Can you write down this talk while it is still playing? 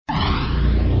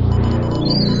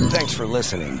Thanks for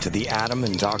listening to the Adam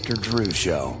and Dr. Drew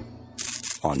Show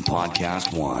on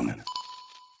Podcast One.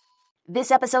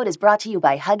 This episode is brought to you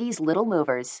by Huggies Little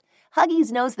Movers.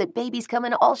 Huggies knows that babies come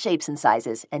in all shapes and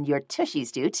sizes, and your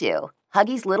tushies do too.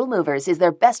 Huggies Little Movers is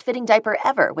their best-fitting diaper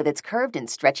ever with its curved and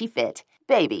stretchy fit.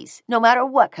 Babies, no matter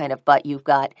what kind of butt you've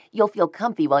got, you'll feel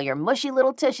comfy while your mushy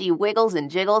little tushy wiggles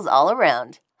and jiggles all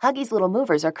around. Huggies Little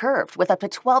Movers are curved with up to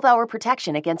 12-hour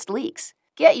protection against leaks.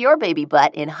 Get your baby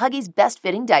butt in Huggies'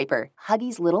 best-fitting diaper,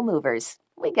 Huggies Little Movers.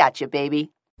 We got you,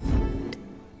 baby.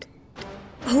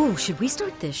 Oh, should we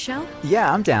start this show?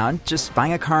 Yeah, I'm down. Just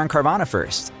buying a car on Carvana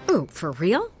first. Oh, for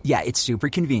real? Yeah, it's super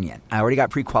convenient. I already got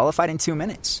pre-qualified in 2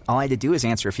 minutes. All I had to do is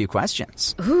answer a few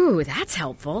questions. Ooh, that's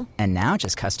helpful. And now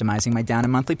just customizing my down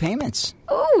and monthly payments.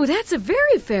 Ooh, that's a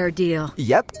very fair deal.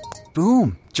 Yep.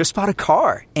 Boom. Just bought a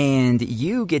car. And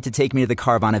you get to take me to the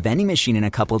Carvana vending machine in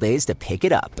a couple days to pick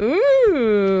it up.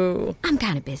 Ooh. I'm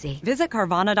kind of busy. Visit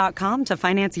Carvana.com to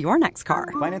finance your next car.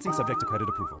 Financing subject to credit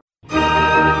approval.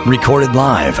 Recorded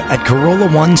live at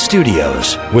Corolla One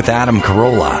Studios with Adam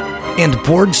Carolla and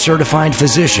board-certified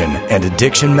physician and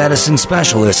addiction medicine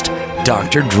specialist,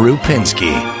 Dr. Drew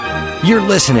Pinsky. You're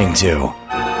listening to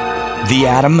The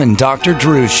Adam and Dr.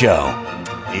 Drew Show.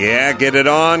 Yeah, get it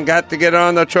on. Got to get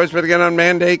on. No choice but to get on.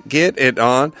 Mandate. Get it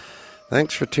on.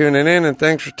 Thanks for tuning in, and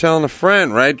thanks for telling a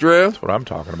friend. Right, Drew? That's what I'm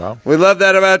talking about. We love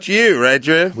that about you. Right,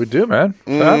 Drew? We do, man.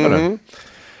 What's happening?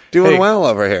 Doing well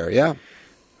over here, yeah.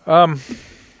 A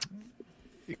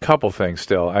couple things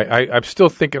still. I'm still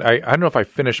thinking. I don't know if I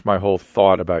finished my whole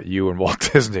thought about you and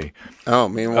Walt Disney. Oh,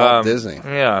 me and Walt Disney.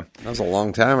 Yeah. That was a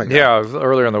long time ago. Yeah, it was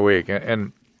earlier in the week.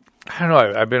 And I don't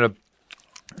know. I've been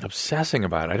obsessing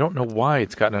about it. I don't know why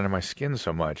it's gotten under my skin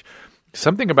so much.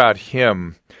 Something about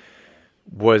him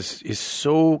is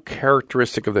so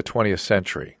characteristic of the 20th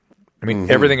century. I mean,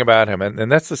 everything about him.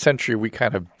 And that's the century we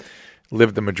kind of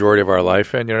lived the majority of our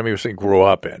life in. You know what I mean? We're saying grew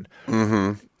up in.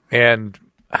 Mm-hmm. And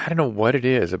I don't know what it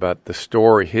is about the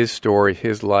story,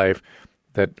 his life,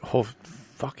 that whole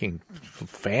fucking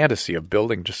fantasy of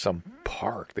building just some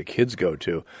park the kids go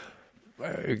to.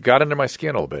 It got under my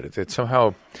skin a little bit. It's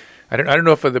somehow, I don't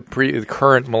know if the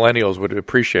current millennials would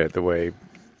appreciate it the way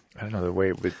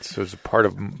it was a part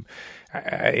of.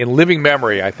 In living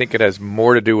memory, I think it has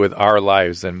more to do with our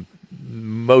lives than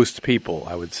most people,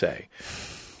 I would say.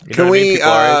 You Can we?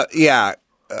 Yeah.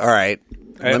 All right.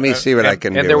 Let me see what I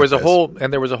can do. And there was a whole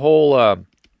the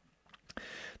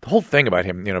whole thing about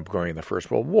him, going in the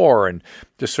First World War and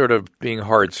just sort of being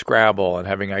hard scrabble and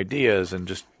having ideas and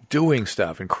just doing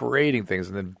stuff and creating things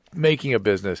and then making a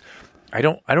business. I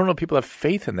don't know if people have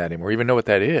faith in that anymore, even know what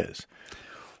that is.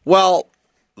 Well,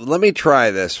 let me try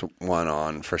this one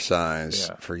on for size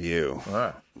for you,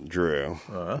 Drew.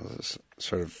 I was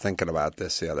sort of thinking about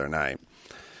this the other night.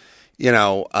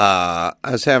 I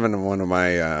was having one of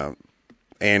my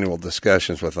annual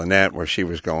discussions with Lynette where she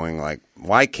was going like,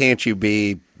 why can't you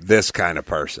be this kind of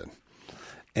person?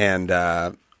 And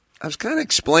I was kind of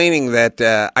explaining that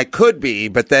I could be,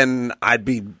 but then I'd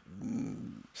be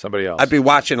somebody else. I'd be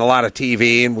watching a lot of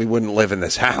TV and we wouldn't live in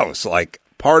this house. Like,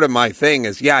 part of my thing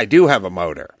is, I do have a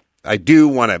motor. I do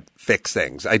want to fix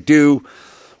things. I do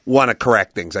want to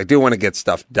correct things. I do want to get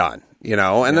stuff done,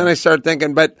 And then I started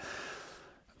thinking, but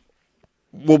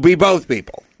we'll be both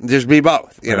people. Just be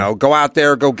both. Go out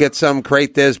there, go get some,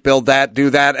 create this, build that, do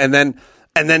that, and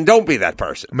then don't be that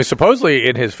person. I mean, supposedly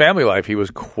in his family life, he was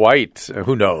quite.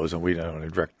 Who knows? And we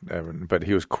don't direct, but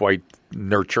he was quite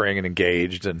nurturing and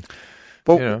engaged. And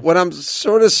what I'm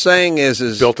sort of saying is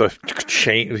built a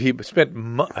chain. He spent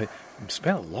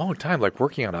a long time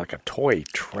working on like a toy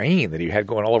train that he had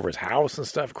going all over his house and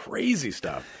stuff. Crazy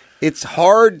stuff. It's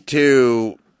hard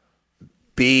to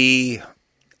be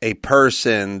a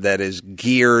person that is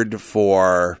geared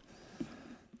for,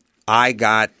 I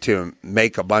got to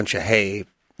make a bunch of hay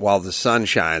while the sun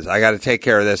shines. I got to take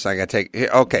care of this. So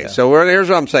here's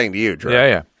what I'm saying to you, Drew.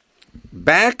 Yeah.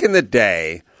 Back in the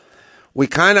day, we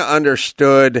kind of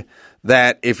understood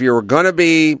that if you were going to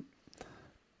be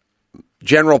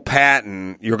General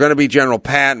Patton, you're going to be General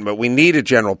Patton, but we needed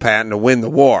General Patton to win the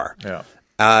war.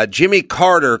 Yeah. Jimmy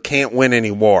Carter can't win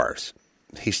any wars.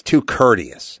 He's too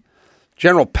courteous.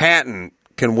 General Patton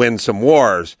can win some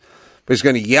wars, but he's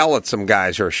going to yell at some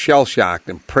guys who are shell-shocked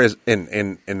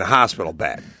in the hospital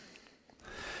bed.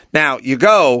 Now, you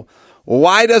go,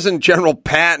 why doesn't General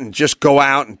Patton just go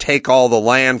out and take all the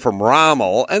land from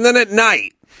Rommel, and then at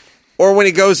night, or when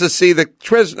he goes to see the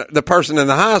person in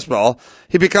the hospital,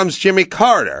 he becomes Jimmy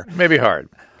Carter? Maybe hard.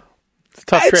 It's a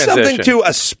tough It's transition. something to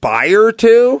aspire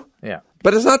to,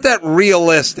 but it's not that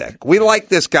realistic. We like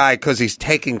this guy because he's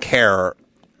taking care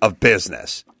of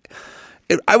business.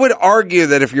 I would argue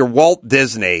that if you're Walt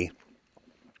Disney,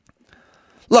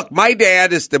 look, my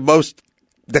dad is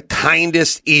the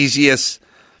kindest, easiest,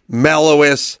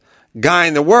 mellowest guy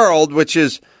in the world, which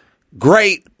is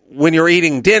great when you're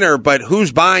eating dinner, but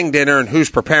who's buying dinner and who's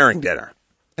preparing dinner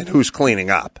and who's cleaning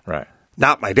up? Right.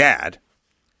 Not my dad.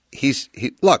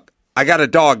 Look, I got a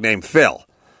dog named Phil.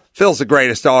 Phil's the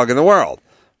greatest dog in the world.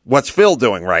 What's Phil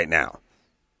doing right now?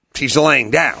 He's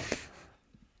laying down.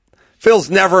 Phil's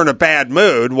never in a bad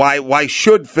mood. Why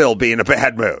should Phil be in a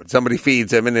bad mood? Somebody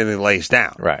feeds him and then he lays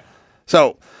down. Right.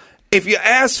 So if you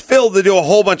ask Phil to do a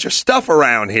whole bunch of stuff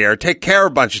around here, take care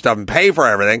of a bunch of stuff and pay for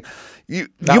everything, you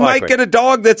might get a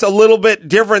dog that's a little bit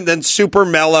different than super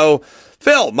mellow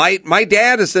Phil. My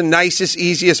dad is the nicest,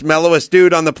 easiest, mellowest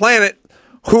dude on the planet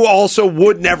who also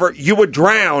you would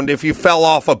drown if you fell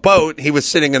off a boat. He was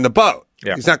sitting in the boat.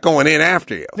 Yeah. He's not going in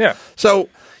after you. Yeah. So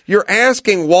you're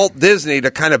asking Walt Disney to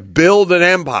kind of build an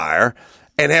empire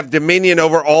and have dominion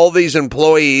over all these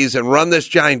employees and run this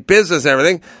giant business and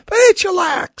everything, but hey,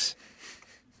 chillax.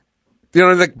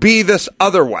 Like be this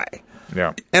other way.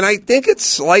 Yeah. And I think it's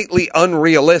slightly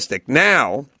unrealistic.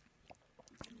 Now,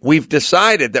 we've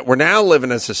decided that we're now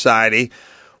living in a society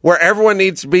where everyone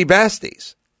needs to be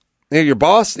besties. Your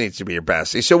boss needs to be your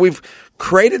bestie. So we've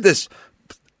created this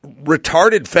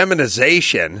retarded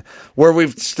feminization where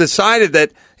we've decided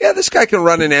that, this guy can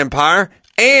run an empire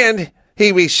and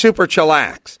he'd be super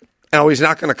chillax. Now, he's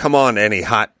not going to come on to any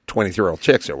hot 23-year-old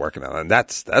chicks that are working on it. And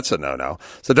that's a no-no.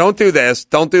 So don't do this.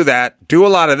 Don't do that. Do a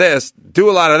lot of this. Do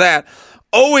a lot of that.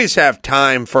 Always have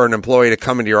time for an employee to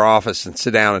come into your office and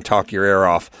sit down and talk your ear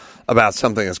off about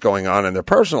something that's going on in their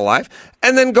personal life,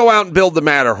 and then go out and build the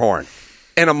Matterhorn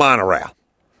and a monorail.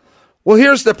 Well,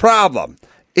 here's the problem.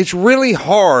 It's really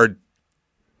hard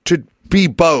to be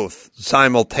both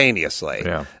simultaneously.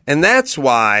 Yeah. And that's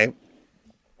why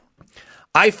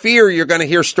I fear you're going to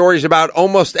hear stories about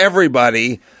almost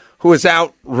everybody who is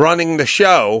out running the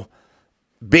show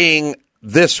being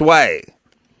this way,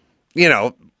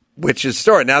 which is the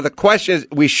story. Now, the question is,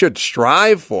 we should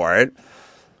strive for it,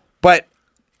 but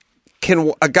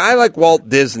can a guy like Walt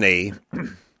Disney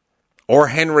or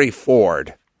Henry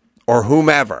Ford or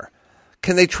whomever,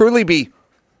 can they truly be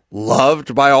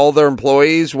loved by all their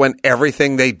employees when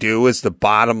everything they do is the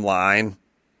bottom line?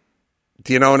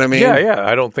 Do you know what I mean? Yeah.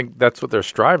 I don't think that's what they're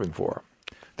striving for.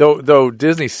 Though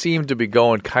Disney seemed to be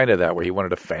going kind of that way. He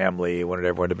wanted a family. He wanted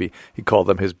everyone to be, he called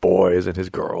them his boys and his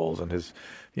girls and his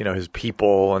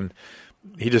people, and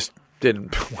he just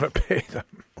didn't want to pay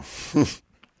them.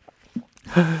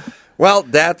 Well,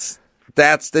 that's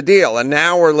the deal. And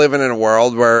now we're living in a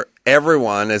world where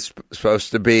everyone is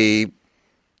supposed to be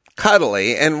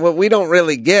cuddly. And what we don't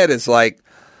really get is like,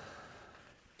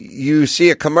 you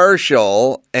see a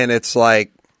commercial and it's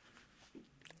like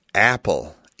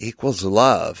Apple equals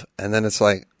love. And then it's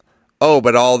like, oh,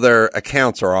 but all their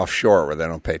accounts are offshore where they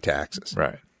don't pay taxes.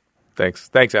 Right.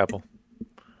 Thanks, Apple.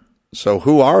 So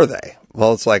who are they?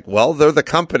 Well, it's like, they're the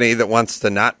company that wants to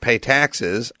not pay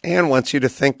taxes and wants you to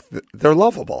think that they're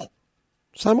lovable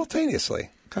simultaneously.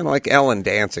 Kind of like Ellen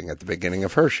dancing at the beginning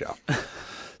of her show.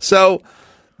 So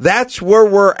that's where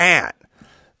we're at.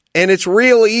 And it's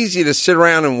real easy to sit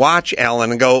around and watch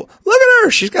Ellen and go, look at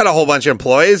her. She's got a whole bunch of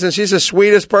employees and she's the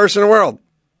sweetest person in the world.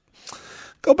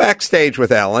 Go backstage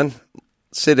with Ellen,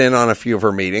 sit in on a few of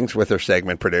her meetings with her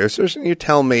segment producers, and you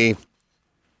tell me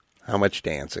how much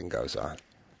dancing goes on.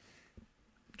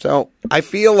 So I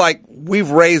feel like we've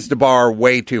raised the bar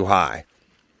way too high.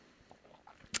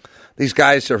 These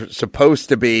guys are supposed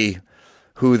to be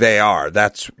who they are.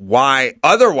 That's why.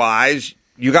 Otherwise,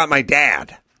 you got my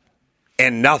dad,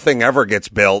 and nothing ever gets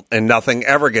built, and nothing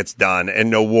ever gets done, and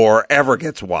no war ever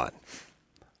gets won.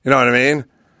 You know what I mean?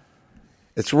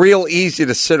 It's real easy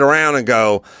to sit around and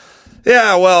go,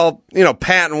 yeah, well,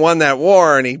 Patton won that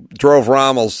war and he drove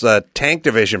Rommel's tank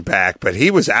division back, but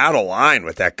he was out of line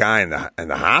with that guy in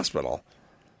the hospital.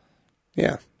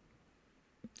 Yeah.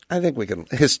 I think we can,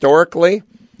 historically,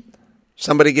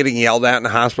 somebody getting yelled at in a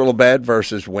hospital bed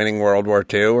versus winning World War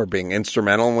II or being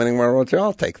instrumental in winning World War II,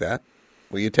 I'll take that.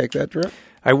 Will you take that, Drew?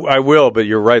 I will, but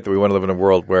you're right that we want to live in a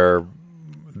world where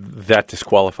that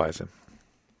disqualifies him.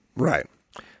 Right.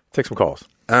 Take some calls.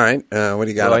 All right. What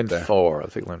do you got line up there? 4.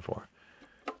 Let's take line 4.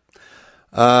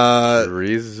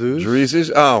 Dreezus.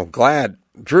 Oh, glad.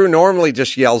 Drew normally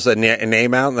just yells a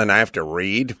name out and then I have to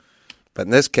read. But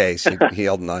in this case, he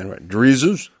yelled 9.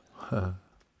 Dreezus? Close.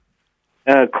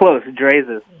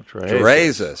 Drezus.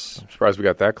 Drezus. I'm surprised we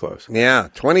got that close. Yeah.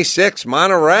 26,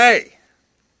 Monterey.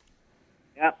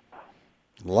 Yep.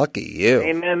 Lucky you.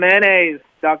 Amen, mayonnaise.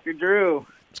 Dr. Drew.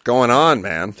 What's going on,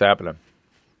 man? What's happening?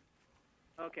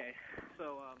 Okay.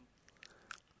 So,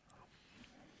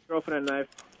 girlfriend and I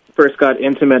first got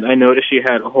intimate, I noticed she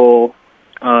had a hole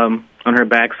on her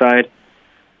backside,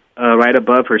 right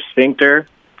above her sphincter,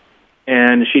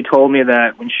 and she told me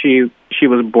that when she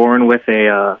was born with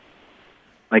a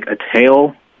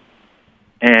tail,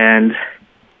 and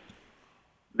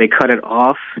they cut it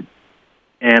off,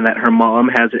 and that her mom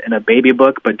has it in a baby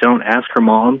book, but don't ask her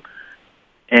mom.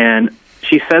 And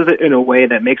she says it in a way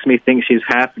that makes me think she's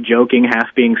half joking,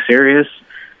 half being serious.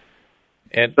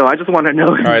 And so I just want to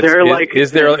know,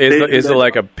 is there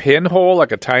like a pinhole,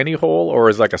 like a tiny hole, or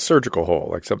is it like a surgical hole,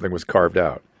 like something was carved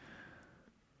out?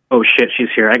 Oh shit, she's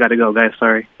here. I got to go, guys.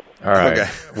 Sorry. All right. Okay.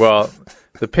 Well,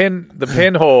 the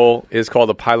pinhole is called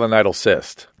a pilonidal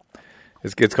cyst.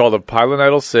 It's called a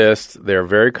pilonidal cyst. They're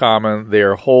very common. They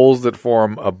are holes that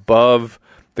form above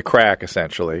the crack,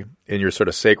 essentially, in your sort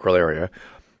of sacral area.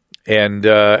 And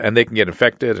they can get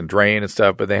infected and drain and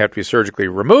stuff, but they have to be surgically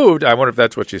removed. I wonder if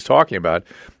that's what she's talking about.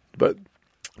 But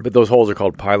those holes are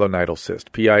called pilonidal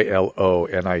cyst, Pilonidal,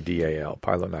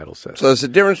 pilonidal cyst. So there's a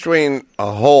difference between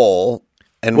a hole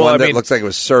and that looks like it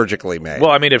was surgically made.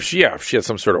 Well, I mean, if she had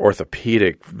some sort of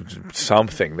orthopedic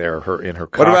something there in her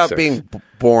coccyx. What about being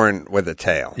born with a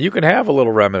tail? You can have a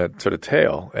little remnant sort of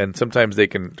tail, and sometimes they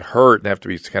can hurt and have to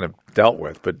be kind of dealt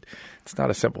with, but it's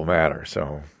not a simple matter,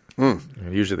 so...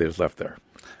 Usually they're just left there.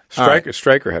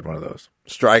 Stryker had one of those.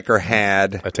 Stryker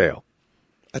had a tail.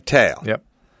 A tail. Yep.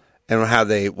 And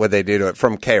what they do to it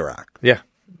from K-Rock. Yeah.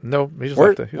 No, he just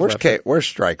left it. Where's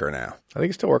Stryker now? I think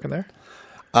he's still working there.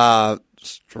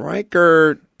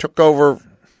 Stryker took over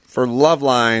for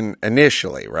Loveline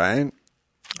initially, right?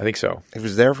 I think so. He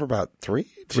was there for about 3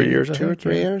 years. 2 or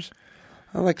 3 years.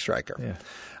 I like Stryker. Yeah.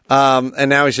 And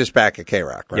now he's just back at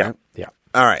K-Rock, right? Yeah.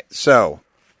 All right. So.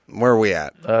 Where are we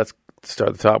at? Let's start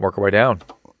at the top, work our way down.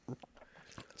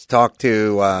 Let's talk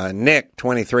to Nick,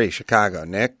 23, Chicago.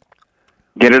 Nick?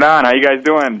 Get it on. How you guys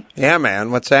doing? Yeah,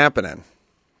 man. What's happening?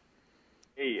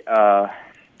 Hey,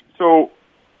 so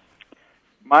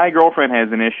my girlfriend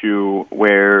has an issue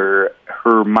where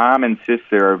her mom and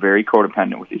sister are very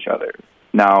codependent with each other.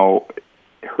 Now,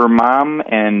 her mom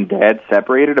and dad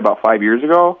separated about 5 years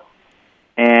ago,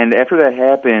 and after that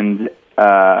happened,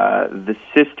 the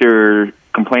sister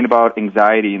complained about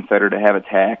anxiety and set her to have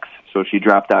attacks, so she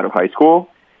dropped out of high school.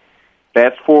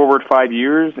 Fast forward 5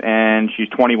 years, and she's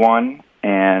 21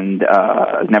 and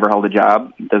has never held a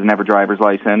job, doesn't have a driver's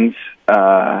license,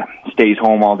 stays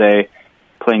home all day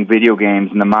playing video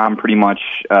games, and the mom pretty much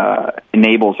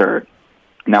enables her.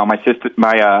 Now, my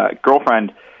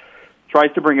girlfriend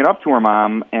tries to bring it up to her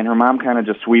mom, and her mom kind of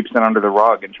just sweeps it under the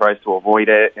rug and tries to avoid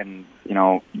it, and,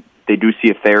 they do see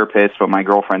a therapist, but my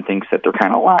girlfriend thinks that they're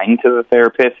kind of lying to the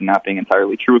therapist and not being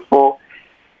entirely truthful.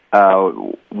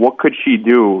 What could she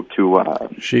do to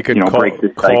she could break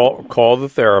this cycle? Call the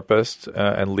therapist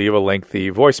and leave a lengthy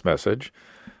voice message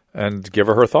and give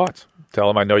her thoughts. Tell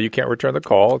them, I know you can't return the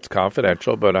call. It's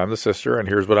confidential, but I'm the sister, and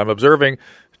here's what I'm observing.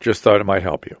 Just thought it might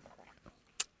help you.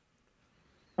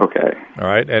 Okay. All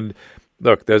right. And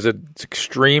look, there's an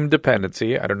extreme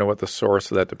dependency. I don't know what the source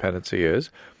of that dependency is.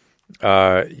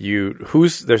 They're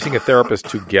seeing a therapist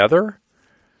together?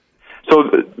 So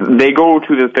they go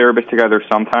to the therapist together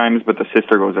sometimes, but the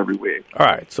sister goes every week. All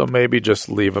right. So maybe just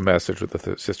leave a message with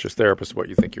the sister's therapist what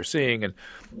you think you're seeing. And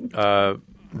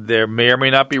there may or may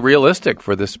not be realistic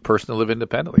for this person to live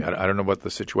independently. I don't know what the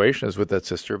situation is with that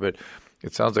sister, but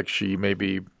it sounds like she may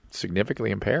be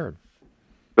significantly impaired.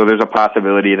 So there's a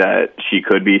possibility that she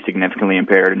could be significantly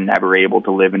impaired and never able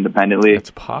to live independently.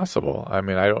 It's possible. I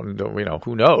mean, I don't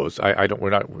who knows? We're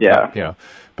not. Yeah.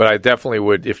 But I definitely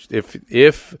would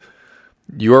if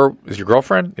your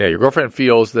girlfriend? Yeah, your girlfriend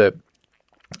feels that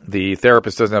the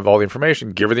therapist doesn't have all the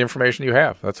information. Give her the information you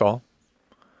have. That's all.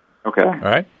 Okay. All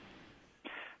right.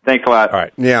 Thanks a lot. All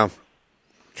right. Yeah.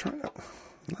 I'm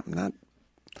not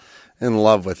in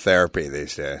love with therapy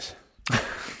these days.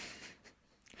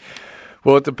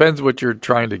 Well, it depends what you're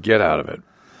trying to get out of it.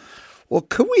 Well,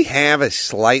 could we have a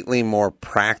slightly more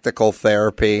practical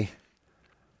therapy?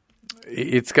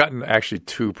 It's gotten actually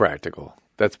too practical.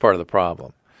 That's part of the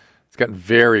problem. It's gotten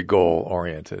very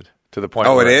goal-oriented to the point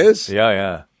where... Oh, it is?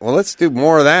 Yeah. Well, let's do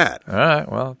more of that. All right.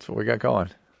 Well, that's what we got going.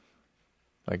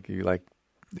 I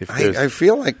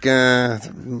feel like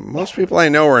most people I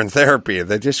know are in therapy.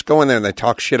 They just go in there and they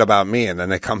talk shit about me, and then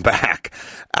they come back.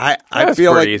 I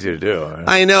feel pretty like easy to do.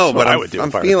 I know, but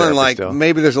I'm feeling like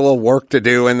maybe there's a little work to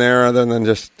do in there other than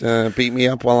just beat me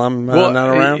up while I'm not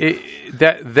around.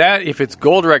 That if it's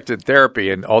goal-directed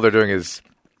therapy and all they're doing is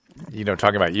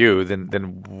talking about you,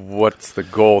 then what's the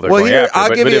goal they're going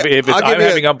after? If I'm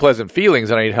having unpleasant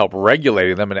feelings and I need help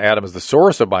regulating them, and Adam is the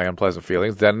source of my unpleasant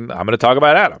feelings, then I'm going to talk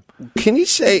about Adam. Can you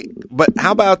say but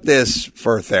how about this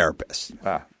for a therapist?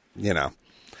 You know,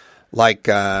 like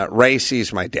Ray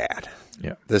sees my dad.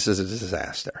 Yeah. This is a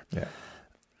disaster. Yeah.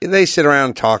 They sit around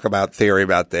and talk about theory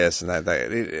about this and that.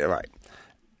 Right.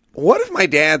 What if my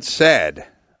dad said,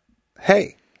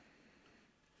 hey,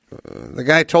 the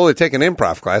guy told you to take an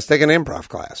improv class, take an improv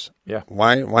class. Yeah.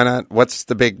 Why not? What's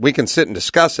the big, we can sit and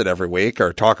discuss it every week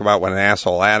or talk about what an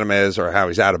asshole Adam is or how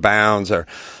he's out of bounds or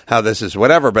how this is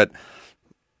whatever, but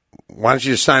why don't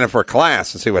you just sign up for a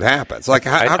class and see what happens? Like,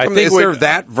 how come is there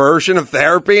that version of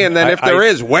therapy? And then if there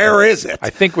is, where is it? I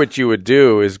think what you would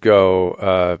do is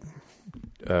go,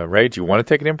 Ray, do you want to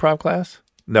take an improv class?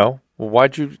 No. Well,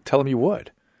 why'd you tell him you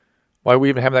would? Why are we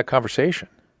even having that conversation?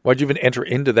 Why'd you even enter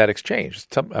into that exchange?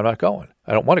 I'm not going.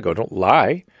 I don't want to go. Don't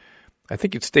lie. I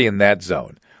think you'd stay in that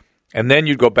zone. And then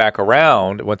you'd go back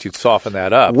around once you'd soften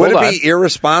that up. Would it be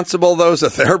irresponsible, though, as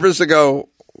a therapist to go,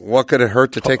 what could it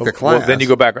hurt to take the class? Well, then you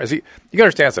go back. See, you got to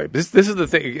understand something. This is the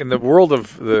thing. In the world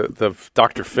of the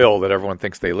Dr. Phil that everyone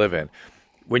thinks they live in,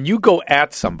 when you go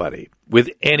at somebody with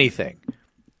anything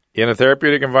in a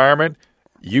therapeutic environment,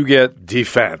 you get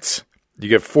defense. You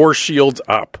get force shields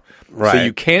up. Right. So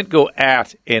you can't go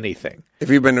at anything. If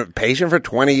you've been a patient for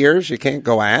 20 years, you can't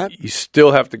go at? You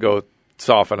still have to go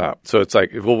soften up. So it's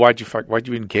like, well, why'd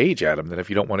you engage at him then if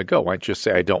you don't want to go? Why don't you just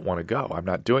say, I don't want to go. I'm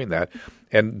not doing that.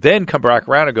 And then come back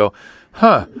around and go,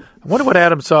 I wonder what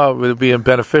Adam saw would be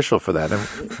beneficial for that.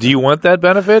 And do you want that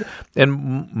benefit?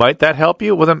 And might that help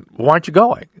you? Well, then why aren't you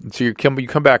going? So you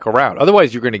come back around.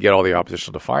 Otherwise, you're going to get all the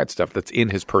oppositional defiance stuff that's in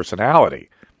his personality.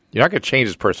 You're not going to change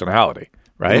his personality,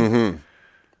 right? Mm-hmm.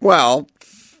 Well,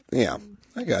 yeah,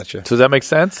 I got you. So does that make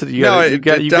sense? It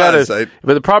does.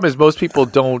 But the problem is most people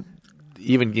don't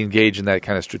even engage in that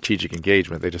kind of strategic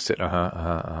engagement. They just sit,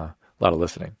 a lot of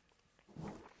listening.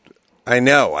 I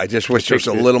know. I just wish there was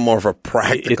a little more of a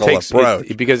practical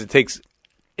approach. Because it takes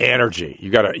energy. You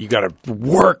gotta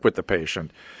work with the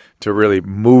patient to really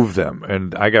move them.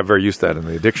 And I got very used to that in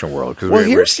the addiction world.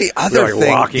 Here's the other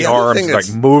thing. Locking arms, like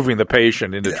moving the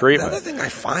patient into treatment. The other thing I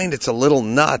find it's a little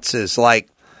nuts is like,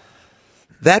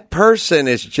 that person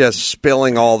is just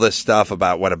spilling all this stuff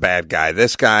about what a bad guy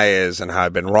this guy is and how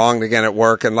I've been wronged again at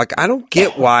work. And like, I don't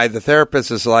get why the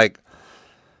therapist is like,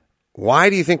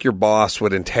 why do you think your boss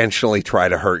would intentionally try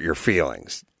to hurt your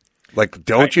feelings? Like,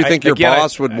 don't you think your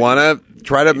boss would want to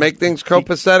try to make things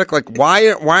copacetic? Like,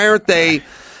 why aren't they?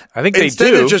 I think they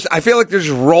instead do. I feel like they're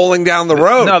just rolling down the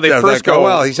road. No, they first go,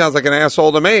 well, he sounds like an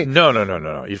asshole to me.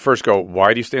 No. You first go,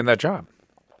 why do you stay in that job?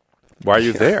 Why are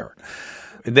you there?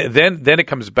 Then it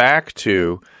comes back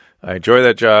to, I enjoy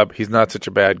that job. He's not such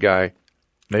a bad guy.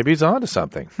 Maybe he's on to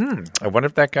something. I wonder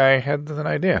if that guy had an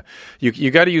idea. You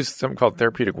got to use something called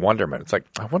therapeutic wonderment. It's like,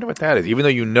 I wonder what that is, even though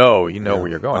you know where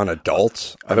you're going. On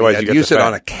adults? Otherwise, you get use defense. it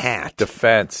on a cat.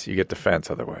 Defense. You get defense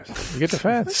otherwise. You get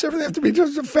defense. Why does everything have to be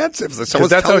just defensive?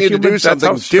 Someone's that's telling how you to do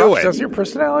something, do it. That's how your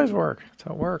personalities work. That's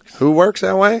how it works. Who works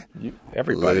that way?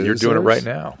 Everybody. Losers. You're doing it right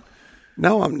now.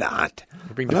 No, I'm not.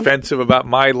 You're being defensive about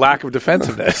my lack of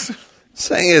defensiveness.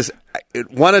 Saying is,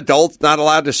 one adult's not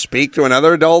allowed to speak to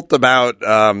another adult about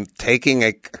taking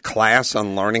a class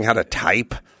on learning how to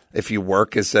type. If you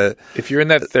work as if you're in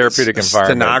that therapeutic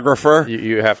environment, stenographer,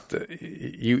 you have to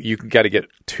you got to get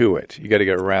to it. You got to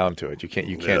get around to it. You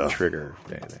can't trigger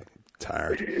anything.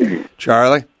 Tired,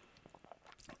 Charlie.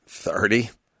 30.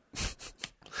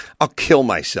 I'll kill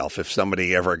myself if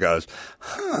somebody ever goes,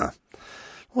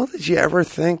 well, did you ever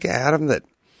think, Adam, that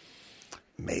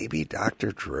maybe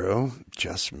Dr. Drew,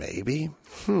 just maybe?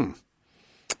 No,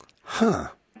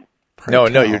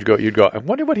 you'd go, I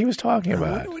wonder what he was talking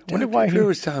about. I wonder why Drew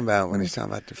was talking about when he's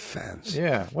talking about defense.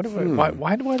 Yeah. Why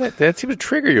that seemed to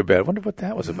trigger you a bit. I wonder what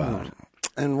that was about.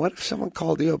 And what if someone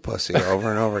called you a pussy over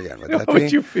and over again? Would How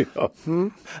would you feel?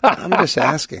 I'm just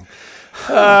asking.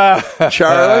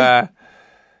 Charlie?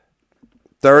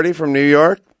 30 from New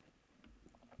York?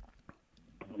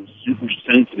 Super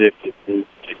sensitive to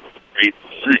great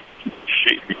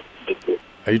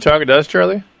Are you talking to us,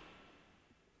 Charlie?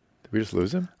 Did we just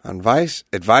lose him?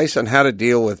 Advice on how to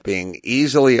deal with being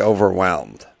easily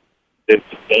overwhelmed. It's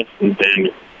the best and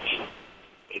damage.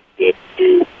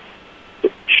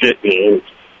 Shit, man.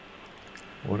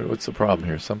 What's the problem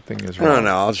here? Something is wrong. I don't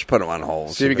know. I'll just put him on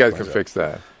hold. See if you guys can fix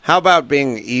that. How about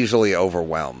being easily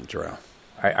overwhelmed, Drew?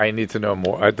 I need to know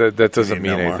more. That doesn't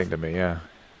mean anything to me, yeah.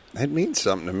 It means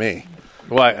something to me.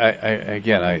 Well,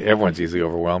 everyone's easily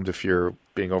overwhelmed if you're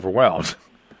being overwhelmed.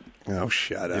 Oh,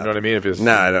 shut up. You know what I mean?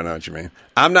 No, I don't know what you mean.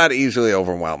 I'm not easily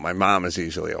overwhelmed. My mom is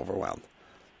easily overwhelmed.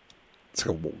 It's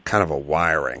kind of a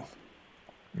wiring.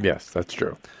 Yes, that's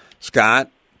true. Scott,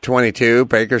 22,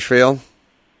 Bakersfield.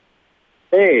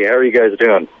 Hey, how are you guys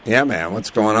doing? Yeah, man. What's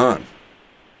going on?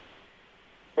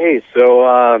 Hey,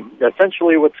 so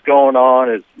essentially what's going on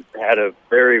is had a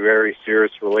very, very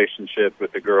serious relationship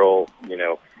with a girl,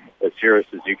 as serious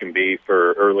as you can be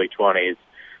for early 20s.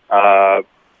 And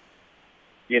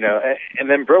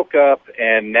then broke up,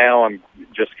 and now I'm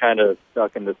just kind of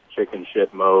stuck in this chicken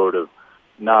shit mode of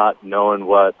not knowing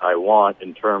what I want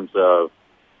in terms of,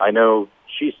 I know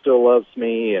she still loves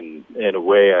me, and in a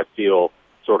way I feel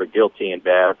sort of guilty and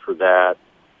bad for that.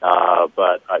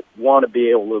 But I want to be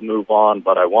able to move on,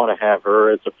 but I want to have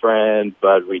her as a friend,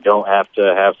 but we don't have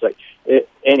to have sex.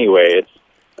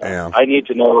 I need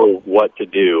to know what to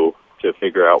do to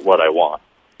figure out what I want.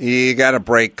 You got to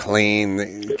break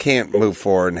clean. You can't move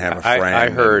forward and have a friend. I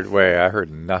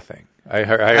heard nothing. I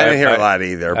didn't hear a lot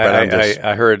either, but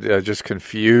I heard just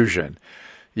confusion.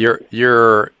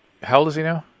 You're how old is he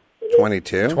now?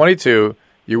 22. 22.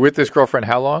 You're with this girlfriend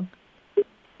how long?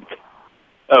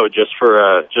 Oh, just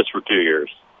for 2 years.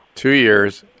 2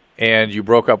 years, and you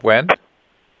broke up when?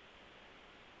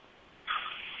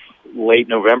 Late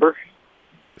November.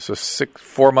 So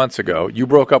 4 months ago, you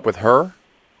broke up with her.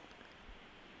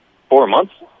 4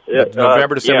 months.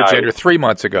 November, December, January. 3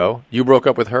 months ago, you broke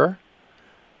up with her.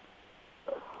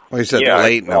 Well, you said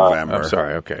late November. I'm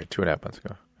sorry. Okay, 2.5 months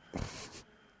ago.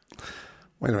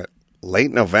 Wait a minute.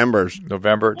 Late November,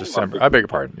 December. I beg your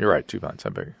pardon. You're right. 2 months. I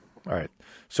beg you. All right.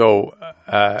 So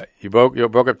you broke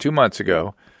up 2 months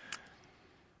ago,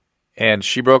 and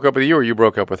she broke up with you, or you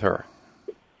broke up with her?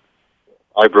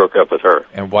 I broke up with her.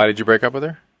 And why did you break up with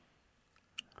her?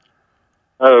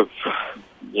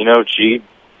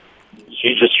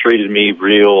 She just treated me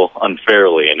real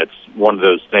unfairly, and it's one of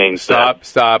those things. Stop.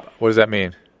 What does that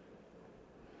mean?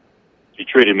 She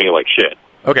treated me like shit.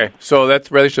 Okay, so that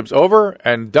relationship's over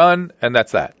and done, and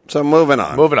that's that. So moving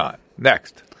on.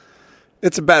 Next.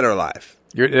 It's a better life.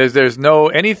 There's no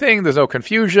anything. There's no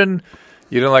confusion.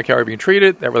 You didn't like how you're being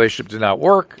treated. That relationship did not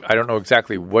work. I don't know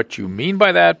exactly what you mean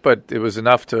by that, but it was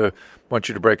enough to want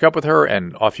you to break up with her,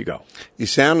 and off you go. You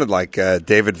sounded like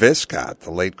David Viscott,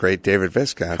 the late, great David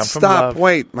Viscott. Stop.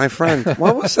 Wait, my friend.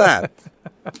 What was that?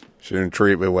 She didn't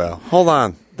treat me well. Hold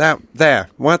on. There.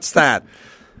 What's that?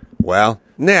 Well,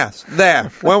 yes,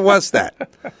 there. What was that?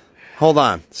 Hold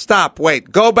on. Stop.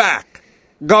 Wait. Go back.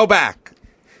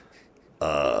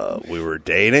 We were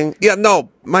dating? Yeah, no,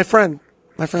 my friend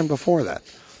before that.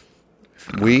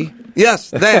 We?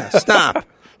 Yes, there. Stop.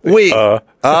 We.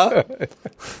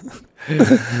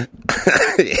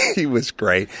 He was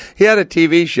great. He had a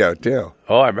TV show, too.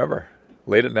 Oh, I remember.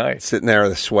 Late at night. Sitting there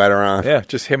with a sweater on. Yeah,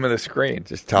 just him and the screen.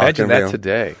 Just talking Imagine that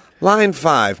today. Line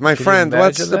 5. My friend,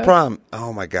 what's the that? problem?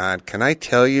 Oh, my God. Can I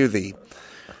tell you the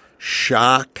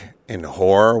shock and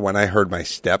horror when I heard my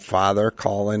stepfather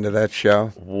call into that show?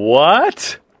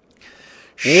 What?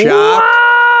 Shock.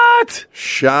 What?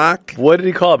 Shock. What did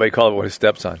he call it? He called it his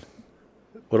stepson.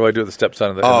 What do I do with the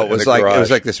stepson in the garage? It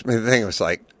was like this thing. It was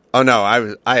like, oh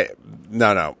no,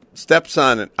 no,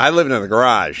 stepson. I lived in the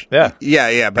garage.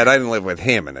 Yeah, but I didn't live with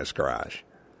him in his garage.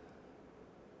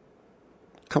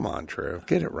 Come on, Drew,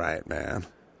 get it right, man.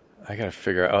 I got to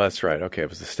figure out. Oh, that's right. Okay, it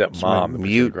was the stepmom.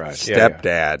 Mute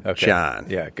stepdad, Okay. John.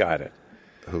 Yeah, got it.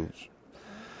 Who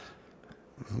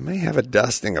may have a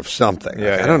dusting of something.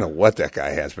 Yeah, I don't know what that guy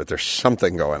has, but there's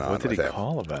something going on. What did with he him.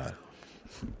 call about?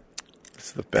 This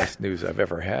is the best news I've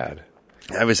ever had.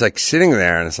 I was like sitting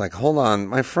there, and it's like, hold on,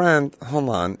 my friend,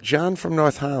 John from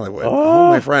North Hollywood,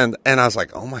 my friend, and I was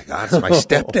like, oh my God, it's my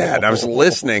stepdad. I was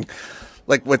listening,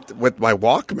 like with my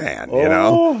Walkman, you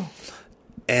know,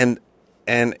 and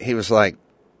he was like,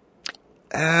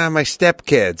 my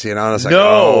stepkids, you know, and I was like,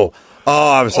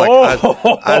 I was like,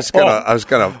 I was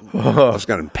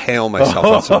gonna impale myself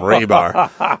on some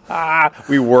rebar.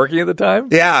 Were you working at the time?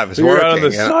 Yeah, I was you working. Were on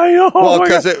the side? Oh, well,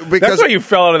 because that's why you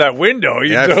fell out of that window.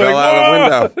 I fell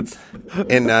out of the window.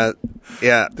 And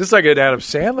this is like an Adam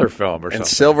Sandler film or something. And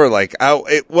Silver Lake.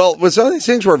 It was one of these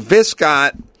things where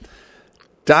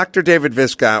Dr. David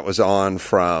Viscott was on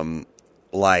from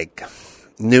like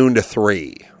noon to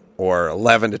 3. Or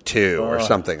 11 to 2 or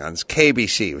something on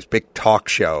KBC. It was a big talk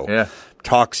show,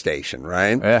 talk station,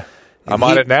 right? Yeah. I'm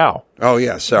on it now. Oh,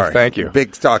 yeah, sorry. Well, thank you.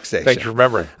 Big talk station. Thank you for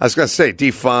remembering. I was going to say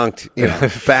defunct,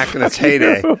 back in its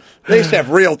heyday. They used to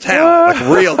have real talent,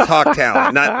 like real talk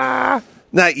talent,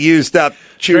 not used up.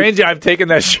 Strange I've taken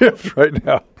that shift right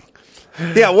now.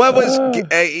 Yeah,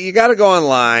 you got to go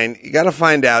online. You got to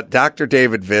find out Dr.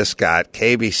 David Viscott,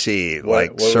 KBC,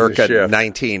 what circa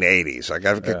 1980s. Like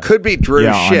it could be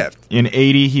Drew's shift. In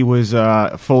 80, he was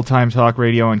full-time talk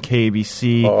radio on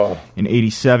KBC. In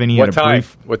 87, he had a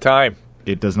brief. What time?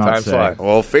 It does not Time say. flies.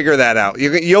 We'll figure that out.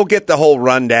 You'll get the whole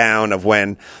rundown of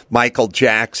when Michael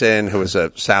Jackson, who was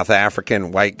a South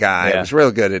African white guy, was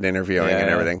really good at interviewing and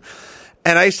everything.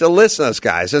 And I used to listen to those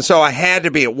guys. And so I had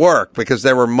to be at work because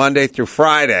they were Monday through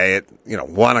Friday at,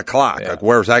 1 o'clock. Like,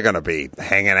 where was I going to be?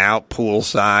 Hanging out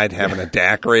poolside, having a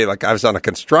daiquiri? Like, I was on a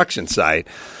construction site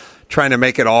trying to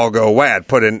make it all go away. I'd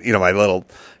put in, my little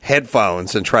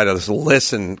headphones and try to just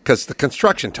listen because the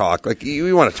construction talk, like,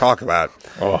 you want to talk about.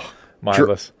 Oh,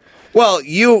 mindless. Well,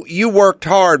 you worked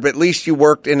hard, but at least you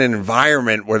worked in an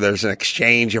environment where there's an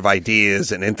exchange of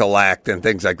ideas and intellect and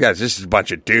things like that. It's just a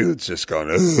bunch of dudes just going,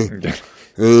 you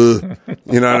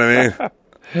know what I mean?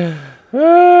 You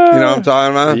know what I'm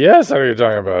talking about? Yes, I know what you're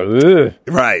talking about. Ugh.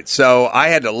 Right. So I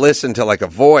had to listen to like a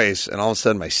voice, and all of a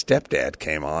sudden my stepdad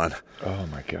came on. Oh,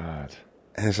 my God.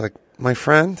 And he's like, my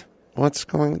friend, what's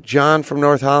going on? John from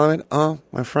North Hollywood? Oh,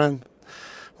 my friend.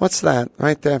 What's that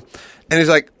right there? And he's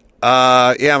like,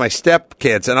 yeah, my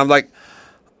stepkids. And I'm like,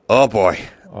 oh, boy.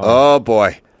 Oh,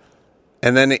 boy.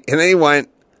 And then he went,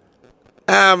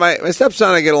 my stepson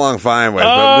I get along fine with.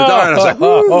 But the daughter, and I was like,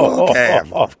 ooh, okay,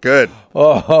 I'm good.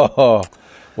 Oh,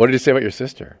 what did you say about your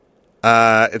sister?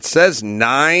 It says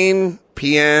 9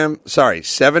 p.m. Sorry,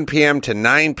 7 p.m. to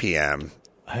 9 p.m.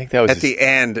 I think that was at the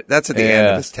end. That's at the end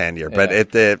of his tenure. But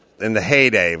in the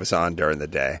heyday, it was on during the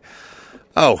day.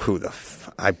 Oh,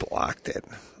 I blocked it.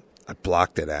 I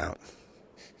blocked it out.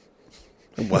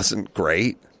 It wasn't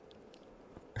great.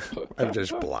 I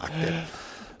just blocked it.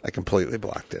 I completely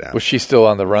blocked it out. Was she still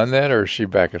on the run then, or is she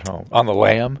back at home? On the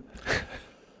lam?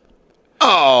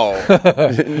 Oh,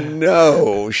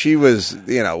 no. She was,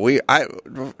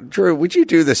 Drew, would you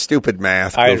do the stupid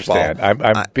math? I understand. I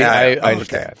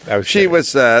understand. Okay. She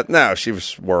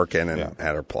was working and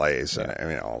had her plays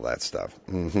and all that stuff.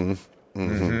 Mm-hmm.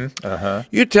 Mm-hmm. Uh-huh.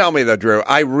 You tell me though, Drew,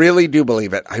 I really do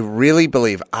believe it. I really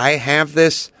believe I have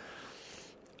this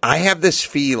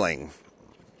feeling.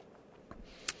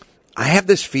 I have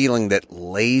this feeling that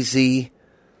lazy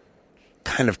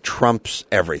kind of trumps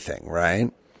everything,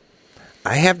 right?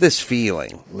 I have this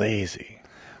feeling. Lazy.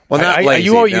 Well, not lazy.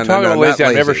 You talking about lazy?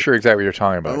 I'm never sure exactly what you're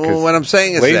talking about. Well, what I'm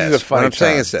saying is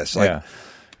this. Like,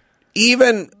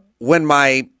 even when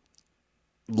my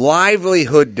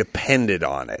livelihood depended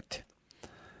on it,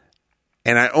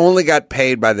 and I only got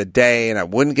paid by the day, and I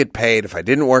wouldn't get paid if I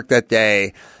didn't work that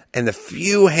day, and the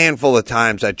few handful of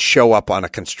times I'd show up on a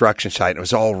construction site and it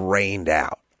was all rained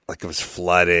out. Like it was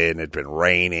flooded and it had been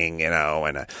raining, and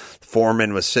a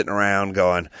foreman was sitting around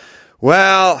going,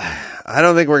 well, I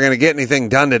don't think we're going to get anything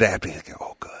done today. I'd be like,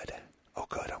 oh, good, I'm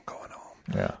going home.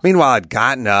 Yeah. Meanwhile, I'd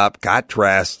gotten up, got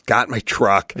dressed, got in my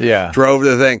truck, drove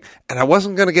the thing, and I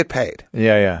wasn't going to get paid.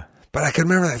 Yeah. But I could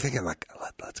remember that thinking, like,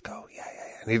 let's go. Yeah.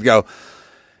 And he'd go,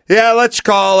 yeah, let's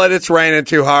call it. It's raining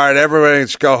too hard. Everybody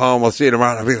just go home. We'll see you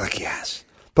tomorrow. And I'd be like, yes.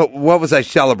 But what was I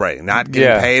celebrating? Not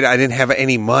getting paid? I didn't have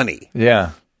any money.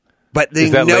 Yeah. But the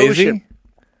Is that notion... lazy?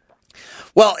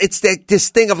 Well, it's this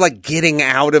thing of like getting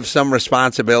out of some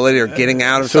responsibility or getting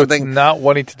out of something. It's not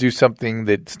wanting to do something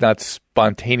that's not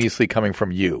spontaneously coming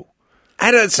from you.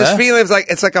 I don't know. It's this feeling.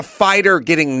 It's like a fighter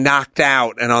getting knocked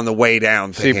out and on the way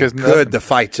down thinking, good, the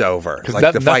fight's over.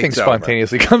 Like nothing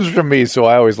spontaneously comes from me, so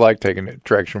I always like taking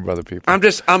direction from other people.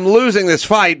 I'm losing this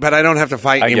fight, but I don't have to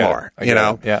fight anymore.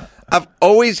 Yeah. I've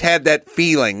always had that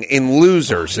feeling in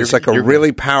losers. It's like a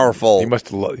really powerful.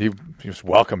 You just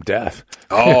welcome death.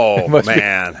 Oh,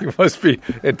 man. You must be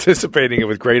anticipating it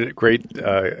with great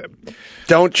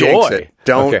Don't joy. Jinx it.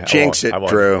 Don't jinx it,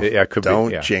 Drew. Yeah,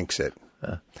 Don't jinx it.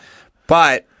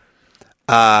 But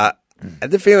I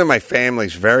had the feeling my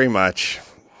family's very much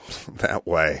that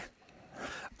way.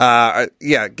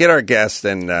 Get our guest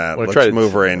and let's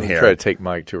move her in here. Try to take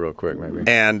Mike too real quick, maybe.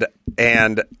 And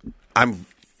I'm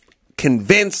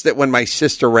convinced that when my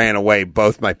sister ran away,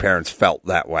 both my parents felt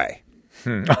that way.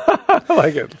 I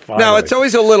like it. Finally. Now, it's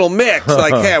always a little mix.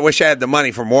 Like, hey, I wish I had the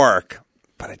money from work,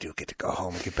 but I do get to go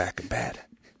home and get back in bed.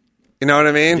 You know what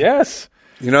I mean? Yes.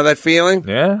 You know that feeling?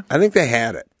 Yeah. I think they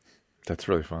had it. That's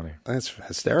really funny. That's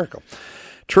hysterical.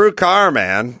 True car,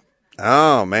 man.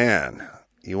 Oh, man.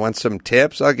 You want some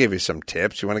tips? I'll give you some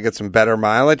tips. You want to get some better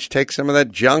mileage? Take some of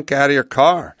that junk out of your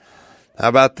car. How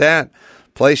about that?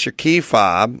 Place your key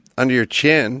fob under your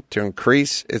chin to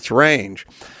increase its range.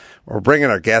 We're bringing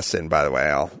our guests in, by the way.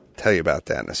 I'll tell you about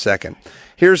that in a second.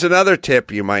 Here's another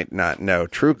tip you might not know.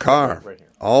 True car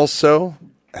also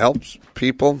helps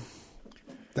people.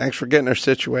 Thanks for getting her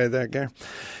situated there, Gary.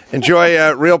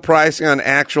 Enjoy real pricing on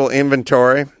actual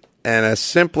inventory and a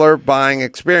simpler buying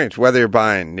experience, whether you're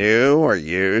buying new or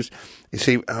used. You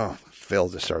see, Phil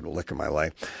just started licking my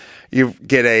leg. You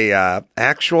get a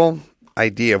actual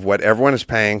idea of what everyone is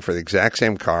paying for the exact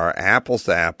same car, apples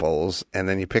to apples, and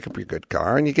then you pick up your good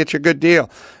car and you get your good deal.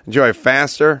 Enjoy a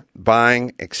faster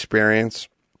buying experience.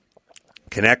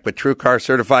 Connect with TrueCar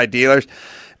certified dealers.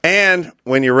 And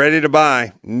when you're ready to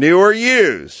buy, new or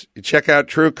used, you check out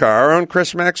TrueCar. Our own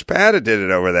Chris Max Pata did it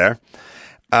over there.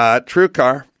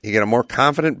 TrueCar, you get a more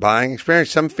confident buying experience.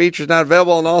 Some features not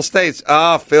available in all states.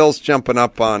 Phil's jumping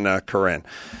up on Corinne.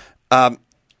 Am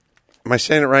I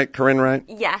saying it right, Corinne, right?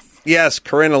 Yes. Yes,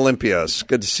 Corinne Olympios.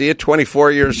 Good to see you.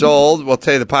 24 years old. We'll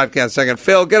tell you the podcast in a second.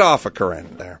 Phil, get off of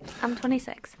Corinne there. I'm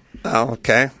 26. Oh,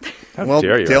 okay. How Well,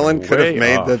 dare you. Dylan could have Way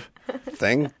made off. the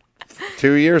thing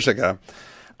 2 years ago.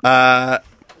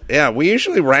 Yeah, we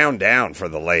usually round down for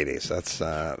the ladies. That's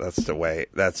the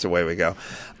way we go.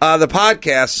 The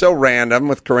podcast, So Random,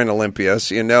 with Corinne Olympios.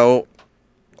 You know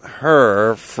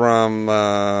her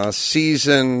from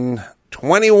season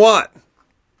 21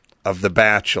 of The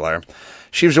Bachelor.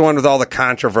 She was the one with all the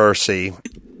controversy.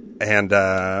 And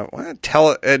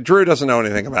Drew doesn't know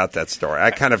anything about that story.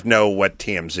 I kind of know what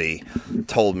TMZ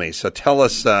told me. So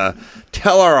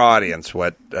tell our audience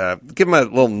give them a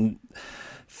little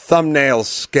thumbnail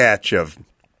sketch of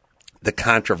the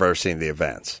controversy and the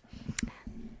events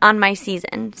On my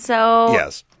season. So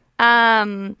yes.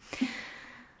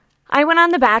 I went on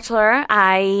The Bachelor.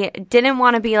 I didn't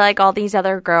want to be like all these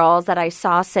other girls that I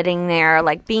saw sitting there,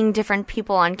 like being different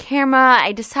people on camera.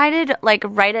 I decided, like,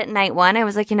 right at night one, I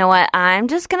was like, you know what? I'm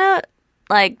just going to,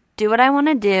 like, do what I want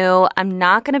to do. I'm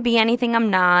not going to be anything I'm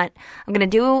not. I'm going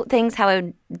to do things how I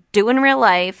would do in real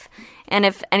life. And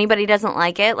if anybody doesn't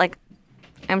like it, like,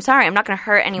 I'm sorry. I'm not going to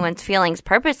hurt anyone's feelings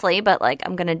purposely, but, like,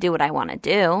 I'm going to do what I want to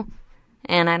do.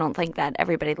 And I don't think that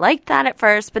everybody liked that at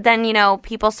first. But then, you know,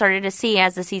 people started to see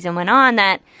as the season went on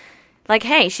that, like,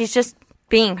 hey, she's just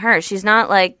being her. She's not,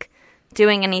 like,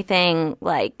 doing anything,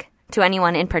 like, to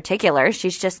anyone in particular.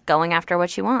 She's just going after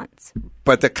what she wants.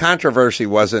 But the controversy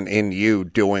wasn't in you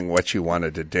doing what you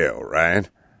wanted to do, right?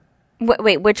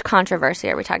 Wait, which controversy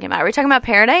are we talking about? Are we talking about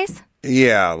Paradise?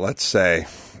 Yeah, let's say.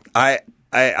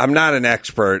 I'm not an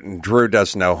expert, and Drew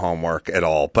does no homework at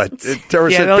all. But there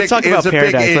was let's talk about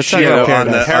Paradise. Let's talk about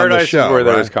Paradise. Paradise show, is where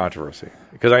there right? was controversy.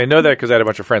 Because I know that because I had a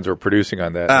bunch of friends who were producing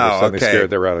on that. And they were suddenly scared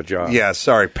they were out of job. Yeah,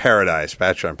 sorry, Paradise,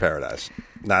 Bachelor in Paradise,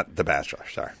 not The Bachelor.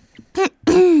 Sorry.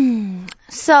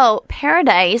 So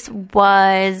Paradise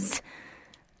was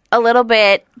a little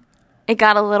bit. It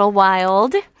got a little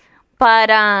wild, but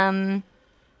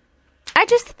I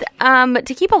just,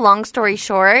 to keep a long story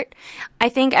short, I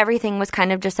think everything was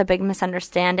kind of just a big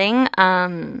misunderstanding.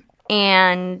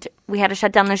 And we had to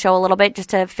shut down the show a little bit just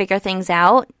to figure things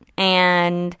out.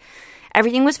 And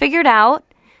everything was figured out.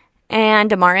 And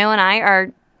Demario and I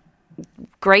are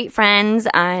great friends.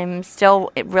 I'm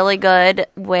still really good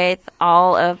with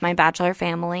all of my Bachelor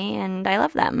family, and I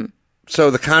love them. So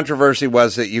the controversy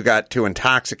was that you got too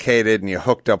intoxicated and you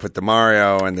hooked up with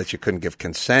Demario and that you couldn't give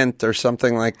consent or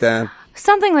something like that?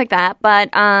 Something like that, but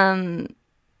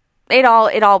it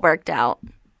all worked out.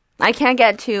 I can't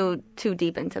get too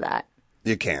deep into that.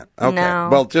 You can't. Okay. No.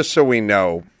 Well, just so we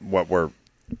know what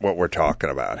we're talking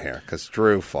about here, because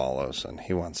Drew follows and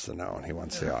he wants to know and he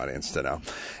wants the audience to know.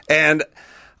 And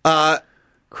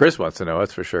Chris wants to know,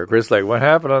 that's for sure. Chris, like, what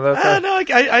happened on that? No,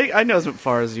 I know as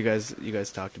far as you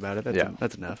guys talked about it.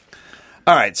 That's enough.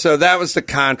 All right, so that was the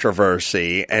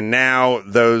controversy, and now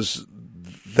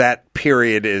that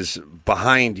period is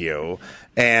behind you,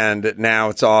 and now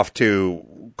it's off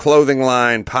to clothing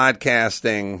line,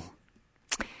 podcasting.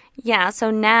 Yeah,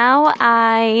 so now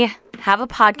I have a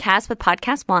podcast with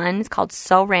Podcast One. It's called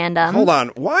So Random. Hold on.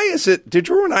 Why is it, did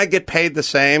Drew and I get paid the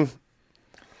same?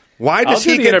 Why does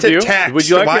he the get interview. to text? Would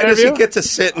you like Why the does he interview? get to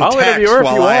sit and I'll text interview her if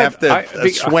while you I want. have to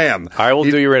swim? I will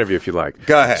do your interview if you like.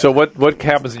 Go ahead. So what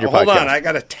happens in your Hold podcast? on, I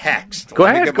got a text. Go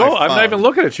Let me ahead, get go. my I'm not phone. even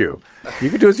looking at you.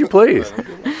 You can do as you please.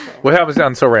 What happens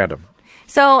on So Random?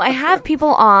 So I have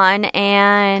people on,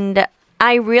 and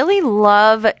I really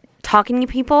love talking to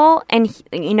people and,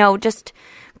 you know, just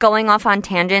going off on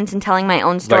tangents and telling my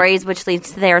own stories, which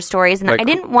leads to their stories. And I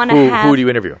didn't want to have... Who do you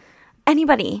interview?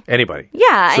 Anybody. Anybody?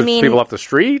 Yeah, So I mean... people off the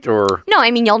street, or... No, I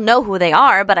mean, you'll know who they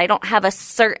are, but I don't have a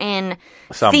certain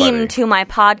theme to my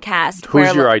podcast.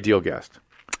 Who's your ideal guest?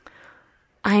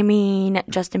 I mean,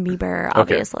 Justin Bieber,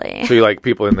 obviously. Okay. So you like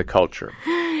people in the culture.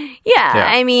 Yeah,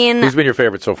 I mean... Who's been your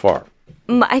favorite so far?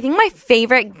 I think my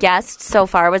favorite guest so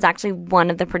far was actually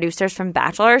one of the producers from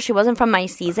Bachelor. She wasn't from my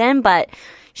season, but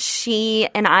she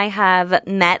and I have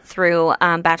met through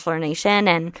Bachelor Nation,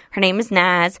 and her name is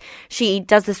Naz. She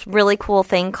does this really cool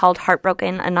thing called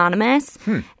Heartbroken Anonymous,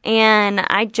 and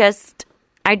I just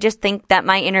think that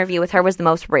my interview with her was the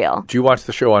most real. Do you watch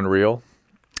the show Unreal?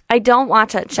 I don't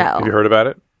watch that show. Have you heard about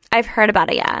it? I've heard about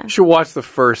it, yeah. You should watch the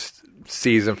first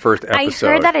season, first episode. I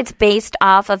heard that it's based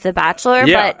off of The Bachelor,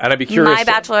 yeah, but and I'd be curious. My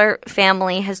Bachelor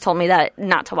family has told me that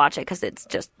not to watch it because it's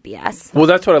just BS. Well,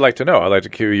 that's what I'd like to know. I'd like to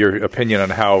hear your opinion on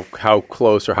how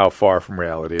close or how far from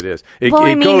reality it is. It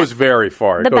goes very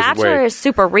far. The Bachelor is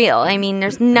super real. I mean,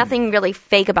 there's nothing really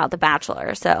fake about The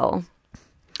Bachelor, so...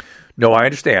 No, I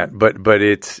understand, but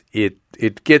it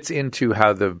gets into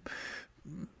how the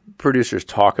producers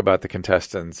talk about the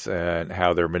contestants and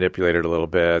how they're manipulated a little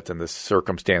bit and the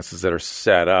circumstances that are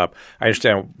set up. I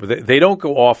understand they don't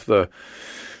go off the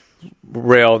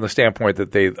rail in the standpoint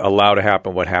that they allow to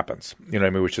happen what happens. You know what I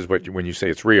mean? Which is when you say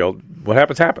it's real, what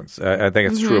happens happens. I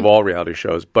think it's true of all reality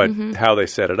shows, but how they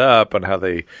set it up and how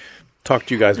they talk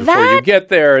to you guys before you get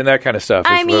there and that kind of stuff.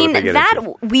 I mean,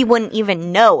 we wouldn't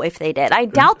even know if they did. I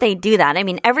doubt they do that. I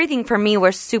mean, everything for me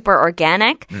was super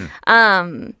organic.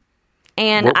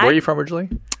 And where are you from originally?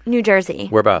 New Jersey.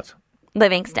 Whereabouts?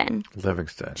 Livingston.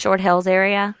 Short Hills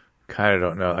area. Kind of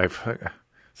don't know.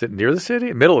 Is it near the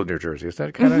city? Middle of New Jersey. Is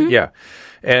that kind of? Yeah.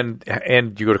 And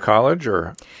you go to college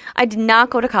or? I did not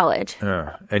go to college.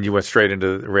 And you went straight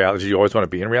into reality. Did you always want to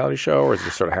be in a reality show or did it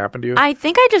just sort of happen to you? I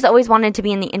think I just always wanted to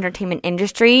be in the entertainment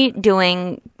industry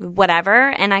doing whatever.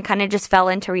 And I kind of just fell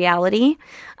into reality.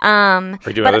 Are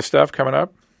you doing other stuff coming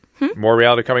up? More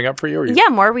reality coming up for you? Yeah,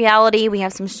 more reality. We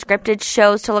have some scripted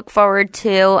shows to look forward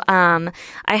to.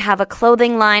 I have a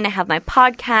clothing line. I have my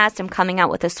podcast. I'm coming out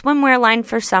with a swimwear line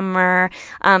for summer.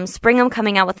 Spring, I'm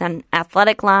coming out with an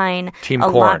athletic line. Team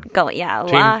Corn.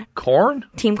 Team Corn?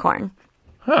 Team Corn.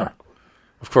 Huh.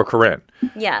 For Corinne.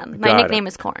 Yeah, my nickname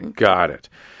is Corn. Got it.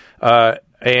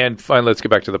 And finally, let's get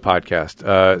back to the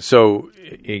podcast. So,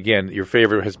 again, your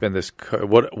favorite has been this.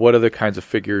 What other kinds of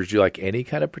figures do you like? Any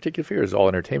kind of particular figures? All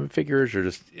entertainment figures, or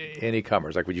just any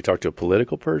comers? Like, would you talk to a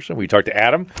political person? Would you talk to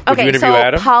Adam? Would you interview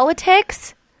Adam?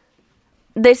 Politics.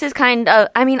 This is kind of.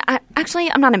 I mean,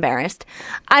 I'm not embarrassed.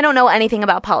 I don't know anything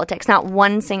about politics. Not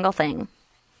one single thing.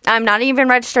 I'm not even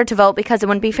registered to vote because it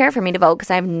wouldn't be fair for me to vote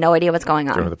because I have no idea what's going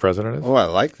on. Do you know who the president is? Oh, I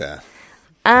like that.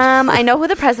 I know who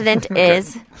the president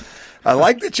is. I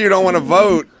like that you don't want to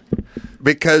vote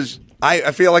because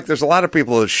I feel like there's a lot of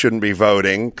people that shouldn't be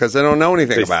voting because they don't know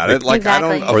anything about it. Like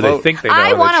exactly. I don't, or they think they know.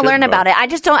 I want to learn about it. I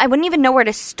just don't. I wouldn't even know where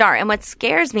to start. And what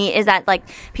scares me is that like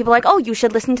people are like, oh, you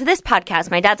should listen to this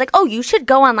podcast. My dad's like, oh, you should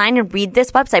go online and read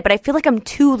this website. But I feel like I'm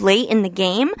too late in the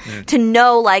game to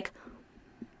know like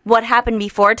what happened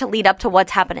before to lead up to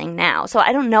what's happening now. So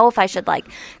I don't know if I should like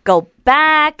go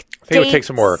back. I think it would take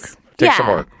some work. Some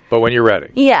work. But when you're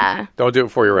ready. Yeah. Don't do it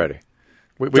before you're ready.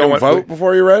 We don't vote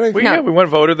before you're ready? Yeah, we want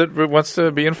a voter that wants to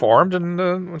be informed, and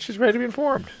when she's ready to be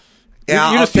informed.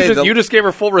 Yeah, you just gave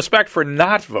her full respect for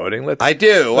not voting. I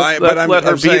do, but I'm let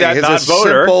her be saying that a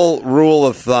non-voter. Simple rule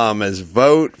of thumb is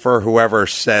vote for whoever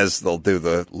says they'll do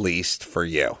the least for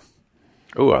you.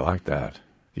 Oh, I like that.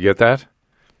 You get that?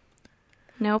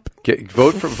 Nope.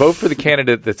 Vote for the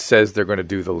candidate that says they're going to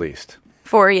do the least.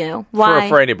 For you. Why?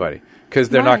 For anybody. Because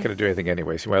they're not going to do anything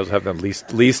anyway, so you might as well have them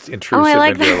least intrusive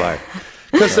into your life.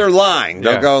 Because they're lying.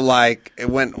 They'll go like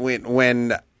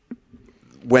when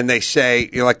they say,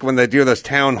 like when they do those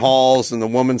town halls and the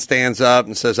woman stands up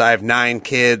and says, "I have 9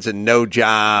 kids and no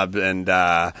job, and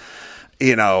I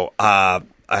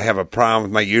have a problem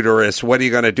with my uterus. What are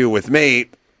you going to do with me?"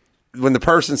 When the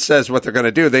person says what they're going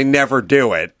to do, they never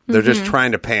do it. They're just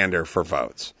trying to pander for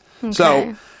votes. Okay.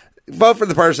 So vote for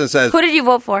the person that says. Who did you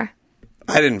vote for?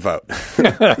 I didn't vote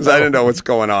because I didn't know what's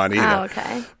going on either. Oh,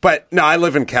 okay. But no, I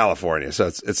live in California, so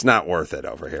it's not worth it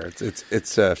over here.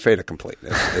 It's fait accompli,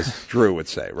 as Drew would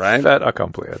say, right? Fait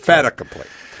accompli. Fait accompli.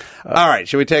 All right,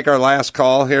 should we take our last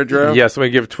call here, Drew? Yes, let me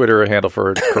give Twitter a handle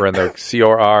for Corinne there.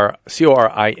 CORINNEOLY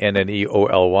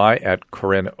at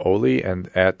Corinne Oli, and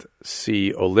at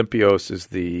C Olympios is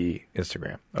the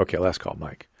Instagram. Okay, last call,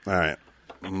 Mike. All right.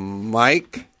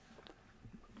 Mike?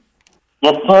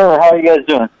 Yes, sir. How are you guys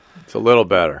doing? It's a little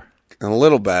better. A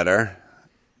little better.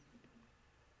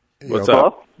 What's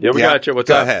up? Yeah, we got you. What's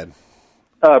up? Go ahead.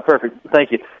 Perfect.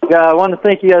 Thank you. Yeah, I want to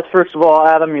thank you guys, first of all,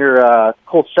 Adam, your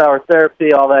cold shower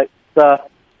therapy, all that stuff.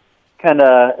 Kind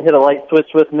of hit a light switch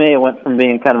with me. I went from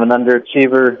being kind of an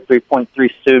underachiever,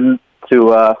 3.3 student, to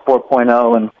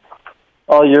 4.0, and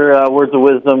all your words of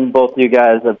wisdom, both of you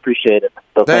guys, I appreciate it.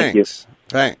 So thank you.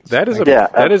 Thanks. That is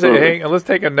let's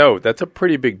take a note. That's a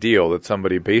pretty big deal that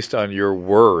somebody, based on your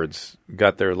words,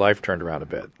 got their life turned around a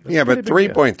bit. That's but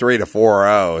 3.3 to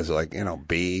 4.0 is like,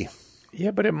 B.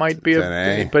 Yeah, but it might be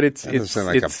A. But it's like it's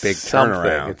a big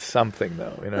turnaround. It's something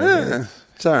though.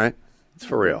 It's all right. It's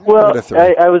for real. Well,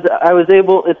 I was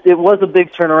able. It was a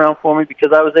big turnaround for me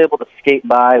because I was able to skate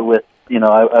by with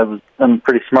I'm a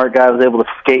pretty smart guy. I was able to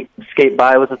skate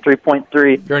by with a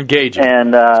 3.3. You're engaging.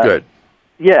 And That's good.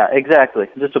 Yeah, exactly.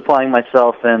 Just applying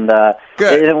myself, and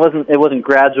Good. it wasn't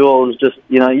gradual. It was just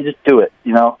you just do it.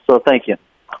 So thank you.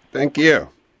 Thank you.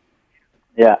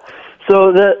 Yeah.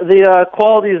 So the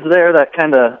qualities there that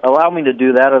kind of allow me to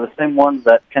do that are the same ones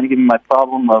that kind of give me my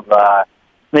problem of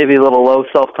maybe a little low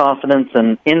self-confidence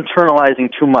and internalizing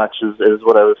too much is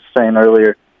what I was saying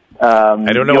earlier.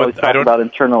 I don't know what about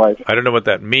internalizing. I don't know what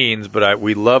that means, but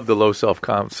we love the low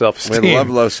self-esteem. We love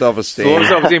low self-esteem. So low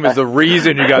self-esteem is the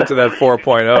reason you got to that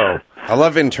 4.0. I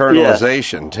love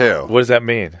internalization too. What does that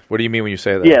mean? What do you mean when you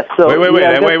say that? Yeah. So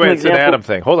wait. It's an Adam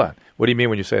thing. Hold on. What do you mean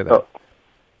when you say that? Oh.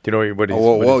 Do you know what he's...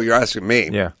 Whoa, you're asking me.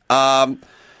 Yeah.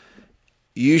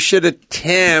 You should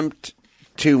attempt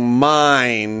to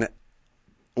mine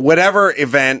whatever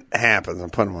event happens. I'm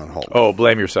putting them on hold. Oh,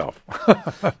 blame yourself.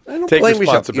 Don't Take blame yourself.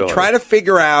 responsibility. You try to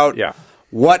figure out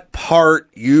what part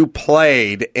you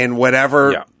played in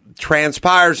whatever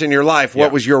transpires in your life.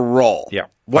 What was your role? Yeah.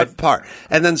 What part?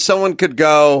 And then someone could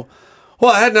go,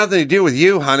 well, it had nothing to do with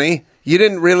you, honey. You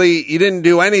didn't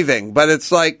do anything. But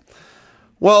it's like,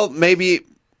 well, maybe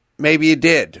you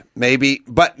did. Maybe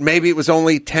it was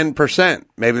only 10%.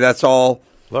 Maybe that's all.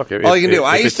 Look, all you can do.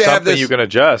 I used to have this. You can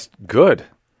adjust. Good,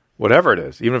 whatever it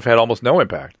is, even if it had almost no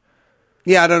impact.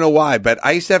 Yeah, I don't know why, but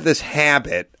I used to have this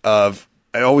habit of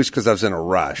always because I was in a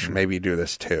rush. Maybe you do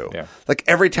this too. Yeah. Like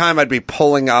every time I'd be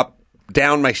pulling up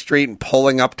down my street and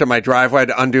pulling up to my driveway,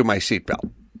 I'd undo my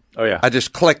seatbelt. Oh yeah, I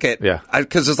just click it. Yeah,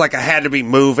 because it's like I had to be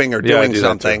moving or doing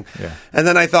something. Yeah. And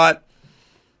then I thought,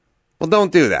 well,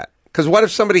 don't do that. Because what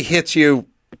if somebody hits you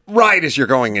right as you're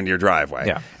going into your driveway?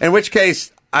 Yeah. In which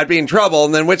case, I'd be in trouble.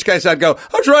 And then in which case, I'd go,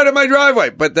 I'll try it in my driveway.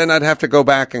 But then I'd have to go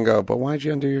back and go, but why'd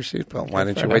you undo your seatbelt? Why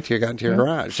didn't you wait till you got into your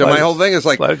garage? So my whole thing is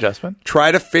like, slight adjustment.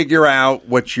 Try to figure out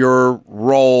what your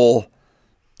role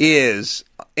is.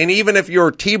 And even if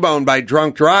you're T-boned by a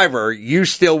drunk driver, you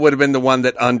still would have been the one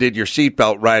that undid your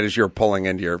seatbelt right as you're pulling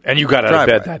into your And you got out of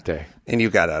bed that day. And you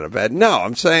got out of bed. No,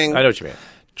 I'm saying... I know what you mean.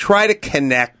 Try to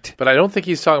connect. But I don't think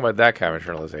he's talking about that kind of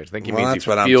internalization. I think he means he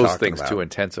feels things too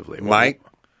intensively. Mike?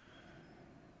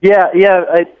 Yeah.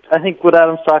 I think what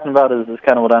Adam's talking about is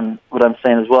kind of what I'm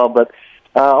saying as well. But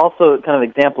also, kind of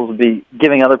examples would be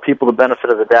giving other people the benefit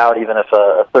of the doubt, even if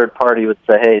a third party would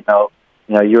say, "Hey, no,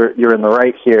 you're in the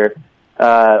right here."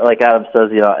 Like Adam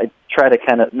says, I try to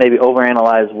kind of maybe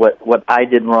overanalyze what I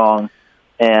did wrong.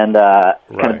 And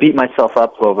kind of beat myself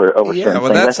up over certain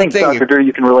things. I think, Dr. Drew,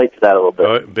 you can relate to that a little bit.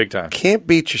 Oh, big time. Can't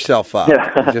beat yourself up.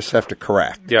 Yeah. You just have to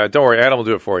correct. Yeah, don't worry. Adam will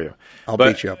do it for you. I'll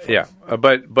beat you up.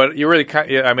 But you really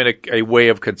a way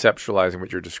of conceptualizing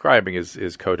what you're describing is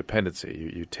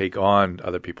codependency. You take on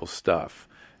other people's stuff.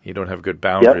 You don't have good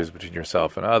boundaries between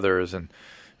yourself and others. And,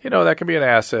 that can be an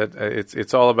asset.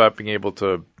 It's all about being able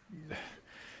to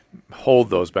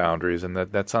hold those boundaries. And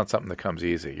that's not something that comes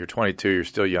easy. You're 22. You're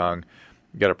still young.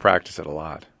 You got to practice it a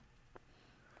lot.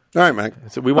 All right, Mike.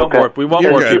 So we want more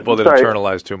people that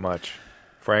internalize too much,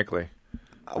 frankly.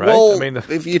 Right? Well,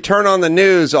 if you turn on the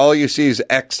news, all you see is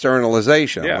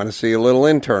externalization. I want to see a little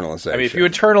internalization. If you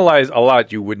internalize a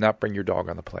lot, you would not bring your dog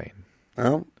on the plane.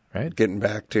 Well, right? Getting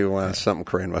back to something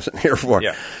Corinne wasn't here for.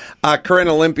 Yeah. Corinne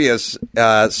Olympios,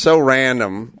 So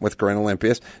Random with Corinne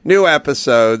Olympios. New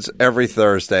episodes every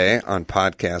Thursday on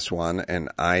Podcast One and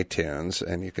iTunes.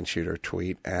 And you can shoot her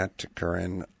tweet at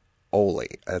Corinne Oly.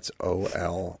 That's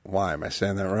O-L-Y. Am I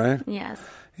saying that right? Yes.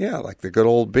 Yeah, like the good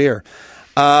old beer.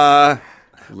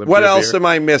 What else am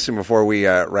I missing before we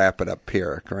wrap it up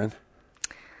here, Corinne?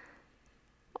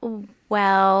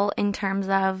 Well, in terms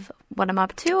of what I'm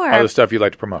up to, or other stuff you'd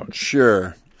like to promote?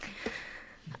 Sure.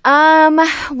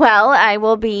 Well, I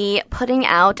will be putting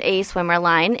out a swimmer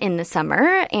line in the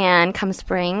summer, and come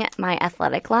spring, my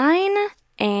athletic line.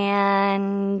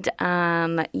 And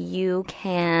you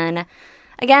can,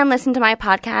 again, listen to my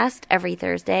podcast every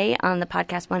Thursday on the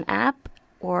Podcast One app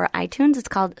or iTunes. It's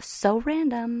called So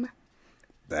Random.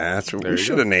 We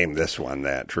should have named this one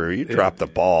that, Drew. You dropped the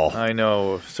ball. I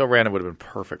know. So Random would have been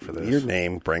perfect for this. Your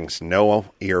name brings no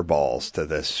earballs to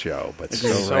this show, but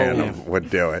So Random would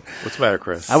do it. What's the matter,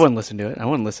 Chris? I wouldn't listen to it. I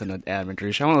wouldn't listen to Adam and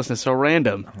Drew. I want to listen to So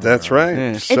Random. That's right.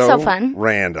 Yeah. It's so fun.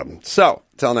 Random. So,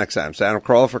 till next time. It's Adam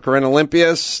Carolla for Corinne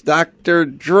Olympios. Dr.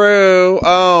 Drew.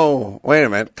 Oh, wait a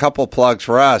minute. Couple plugs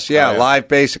for us. Yeah, live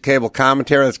basic cable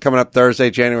commentary. That's coming up Thursday,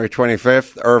 January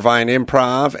 25th. Irvine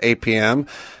Improv, 8 p.m.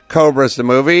 Cobra's the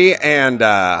movie, and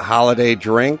holiday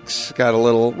drinks. Got a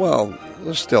little,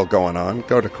 they're still going on.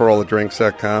 Go to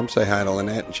CorollaDrinks.com. Say hi to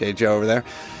Lynette and JJ over there.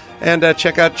 And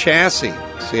check out Chassis,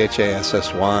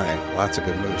 Chassy. Lots of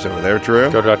good moves over there,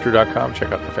 Drew. Go to DrDrew.com.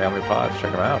 Check out the family pods.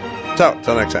 Check them out. So,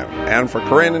 till next time. And for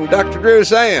Corinne and Dr. Drew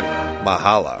saying,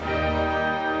 mahalo.